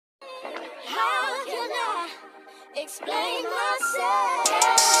explain myself.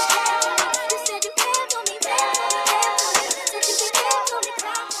 You said you cared for me, said you cared for me.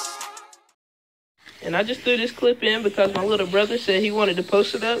 And I just threw this clip in because my little brother said he wanted to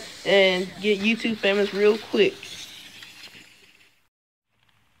post it up and get YouTube famous real quick.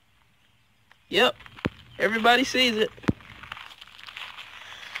 Yep, everybody sees it.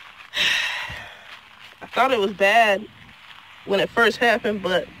 I thought it was bad when it first happened,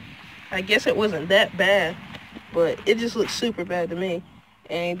 but I guess it wasn't that bad. But it just looked super bad to me.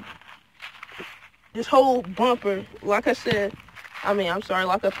 And this whole bumper, like I said,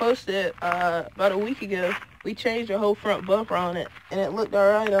 like I posted about a week ago, we changed the whole front bumper on it, and it looked all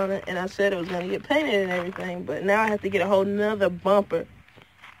right on it, and I said it was going to get painted and everything, but now I have to get a whole nother bumper,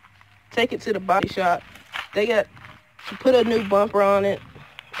 take it to the body shop. They got to put a new bumper on it,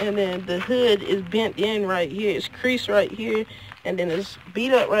 and then the hood is bent in right here. It's creased right here, and then it's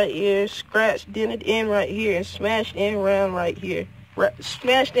beat up right here, scratched, dented in right here, and smashed in round right here.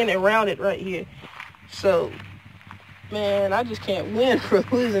 Smashed in and rounded right here. So, man, I just can't win for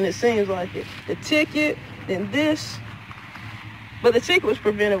losing, it seems like it. The ticket, then this. But the ticket was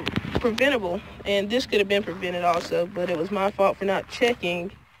preventable, and this could have been prevented also, but it was my fault for not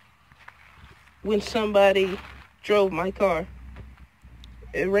checking when somebody drove my car.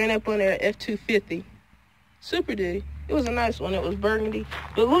 It ran up on there at F-250. Super Duty. It was a nice one. It was burgundy.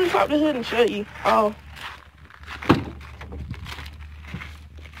 But let me pop the hood and show you.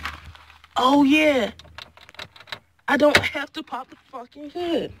 Oh, yeah. I don't have to pop the fucking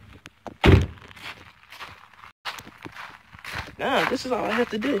hood. Nah, this is all I have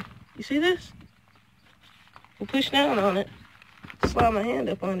to do. You see this? I push down on it. Slide my hand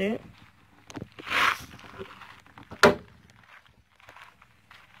up on there.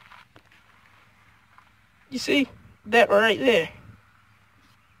 You see that right there?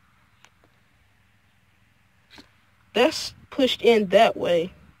 That's pushed in that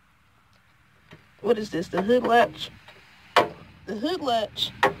way. What is this? The hood latch? The hood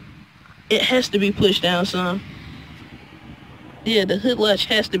latch, it has to be pushed down some. Yeah, the hood latch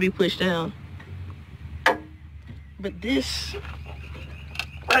has to be pushed down. But this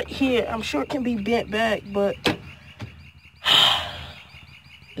right here, I'm sure it can be bent back, but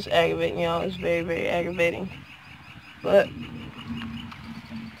it's aggravating, y'all. It's very, very aggravating. But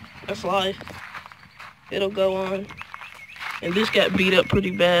that's life. It'll go on. And this got beat up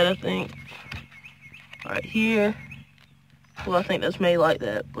pretty bad, I think. Right here. Well, I think that's made like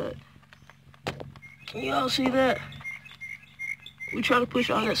that, but can y'all see that? We tried to push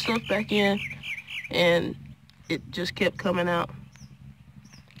all that stuff back in, and it just kept coming out.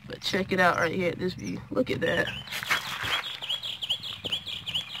 But check it out right here at this view. Look at that.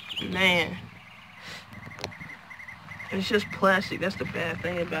 Man. It's just plastic. That's the bad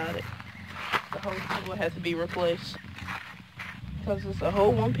thing about it. The whole thing will have to be replaced. Because it's a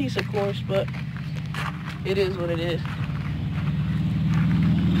whole one piece, of course, but it is what it is.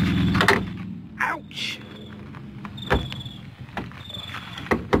 Ouch!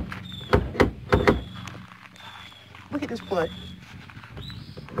 Look at this play.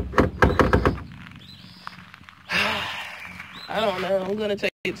 I don't know. I'm gonna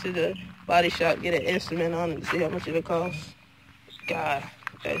take it to the body shop, get an estimate on it, and see how much it'll cost. God,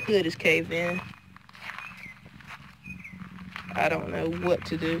 that hood is caved in. I don't know what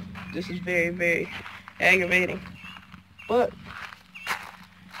to do. This is very, very aggravating. But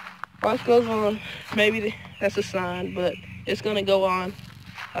life goes on. Maybe that's a sign, but it's gonna go on.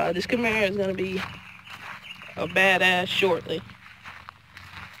 This Camaro is gonna be a badass shortly.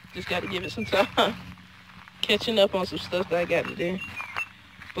 Just got to give it some time. Catching up on some stuff that I got to do.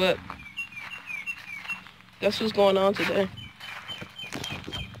 But that's what's going on today.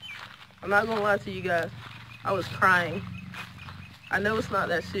 I'm not gonna lie to you guys. I was crying. I know it's not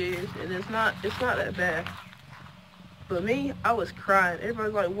that serious, and it's not that bad. But me, I was crying.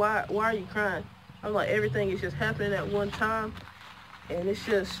 Everybody's like, why are you crying? I'm like, everything is just happening at one time, and it's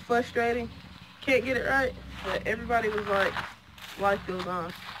just frustrating. Can't get it right. But everybody was like, life goes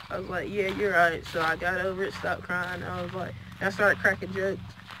on. I was like, yeah, you're right. So I got over it, stopped crying. I was like, I started cracking jokes.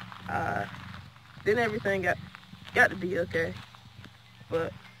 Then everything got to be okay.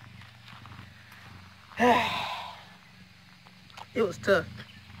 But it was tough.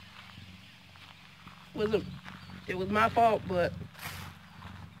 It was my fault, but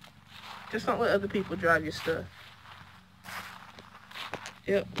just don't let other people drive your stuff.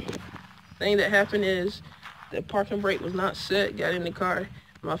 Yep. Thing that happened is the parking brake was not set, got in the car.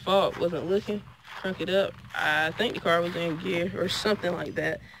 My fault, wasn't looking, crunk it up. I think the car was in gear or something like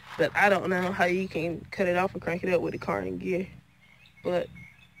that. But I don't know how you can cut it off and crank it up with the car in gear. But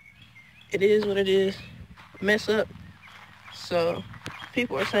it is what it is. mess up. So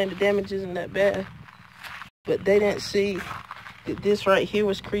people are saying the damage isn't that bad, but they didn't see that this right here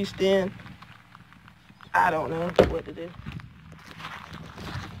was creased in. I don't know what to do.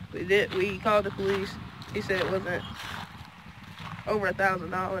 We called the police. He said it wasn't over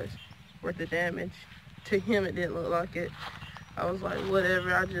 $1,000 worth of damage. To him, it didn't look like it. I was like,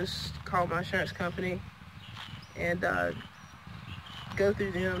 whatever. I just called my insurance company and go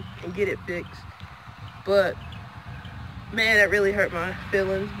through them and get it fixed. But man, that really hurt my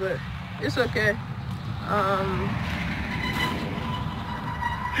feelings. But it's okay.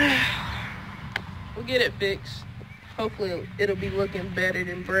 We'll get it fixed. Hopefully, it'll be looking better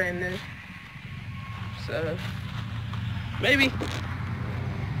than brand new. So maybe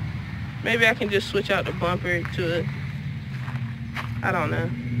I can just switch out the bumper to I don't know.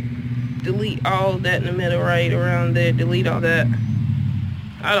 Delete all that in the middle right around there. Delete all that.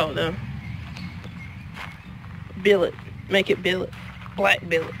 I don't know. Billet. Make it billet. Black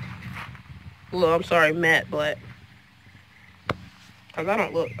billet. Well, I'm sorry, matte black. Cause I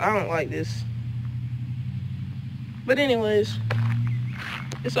don't like this. But anyways,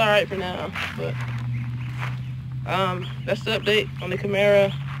 it's alright for now. But that's the update on the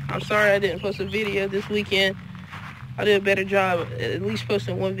Camaro. I'm sorry I didn't post a video this weekend. I did a better job at least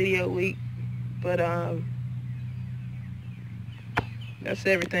posting one video a week. But that's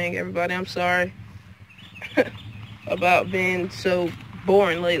everything, everybody. I'm sorry about being so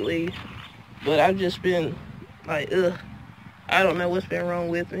boring lately. But I've just been like, I don't know what's been wrong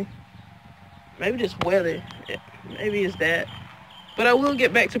with me. Maybe just weather. Maybe it's that. But I will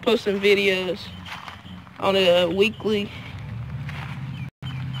get back to posting videos on a weekly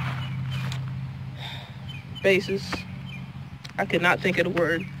basis. I could not think of the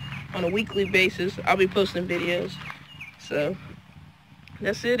word. On a weekly basis, I'll be posting videos. So,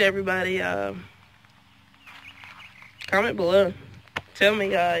 that's it, everybody. Comment below. Tell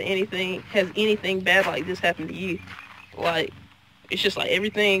me has anything bad like this happened to you? Like, it's just like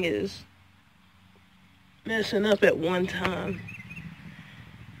everything is messing up at one time.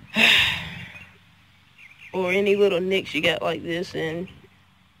 Or any little nicks you got like this, can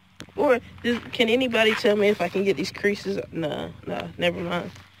anybody tell me if I can get these creases? Nah, never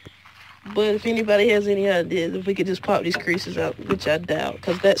mind. But if anybody has any ideas, if we could just pop these creases out, which I doubt,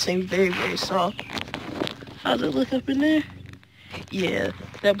 because that seems very, very soft. How's it look up in there? Yeah,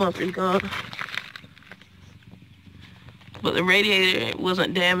 that bumper's gone. But the radiator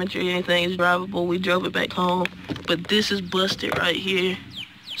wasn't damaged or anything. It's drivable. We drove it back home. But this is busted right here.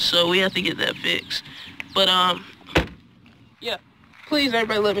 So we have to get that fixed. But, yeah. Please,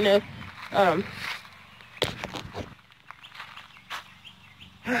 everybody, let me know.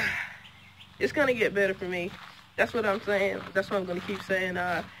 It's going to get better for me. That's what I'm saying. That's what I'm going to keep saying.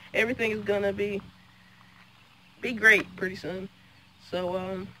 Everything is going to be great pretty soon.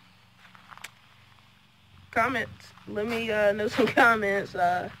 So, comments. Let me know some comments.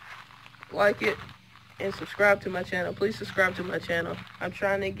 Like it and subscribe to my channel. Please subscribe to my channel. I'm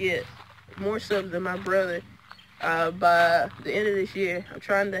trying to get more subs than my brother by the end of this year. I'm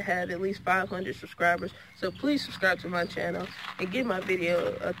trying to have at least 500 subscribers. So please subscribe to my channel and give my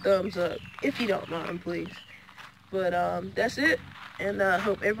video a thumbs up if you don't mind, please. But that's it. And I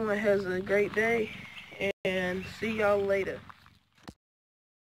hope everyone has a great day. And see y'all later.